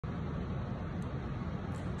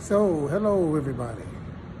So, hello everybody.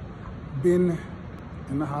 Been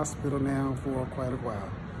in the hospital now for quite a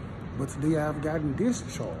while, but today I've gotten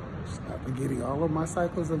discharged after getting all of my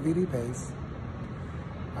cycles of VD pace.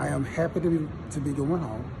 I am happy to be going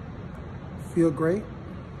home. Feel great,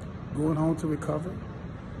 going home to recover.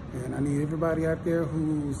 And I need everybody out there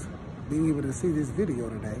who's being able to see this video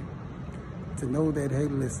today to know that, hey,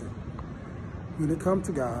 listen, when it comes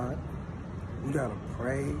to God, you gotta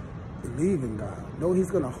pray, believe in God. Know He's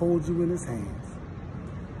gonna hold you in His hands.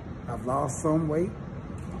 I've lost some weight,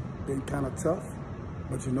 been kind of tough,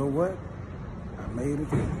 but you know what? I made it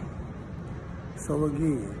through. So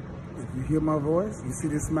again, if you hear my voice, you see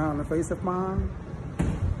this smile on the face of mine,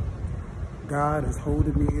 God is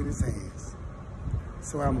holding me in His hands.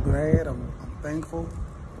 So I'm glad, I'm thankful.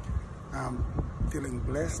 I'm feeling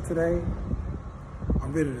blessed today.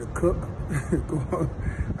 I'm ready to cook.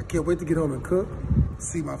 I can't wait to get home and cook,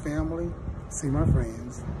 see my family, see my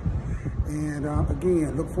friends. And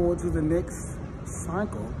again, look forward to the next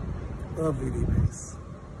cycle of VD pace.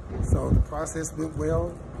 So the process went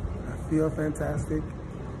well. I feel fantastic.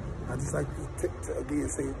 I just like to again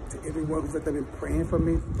say to everyone who's been praying for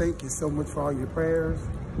me, thank you so much for all your prayers.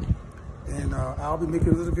 And I'll be making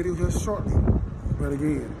another video here shortly. But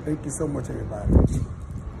again, thank you so much, everybody.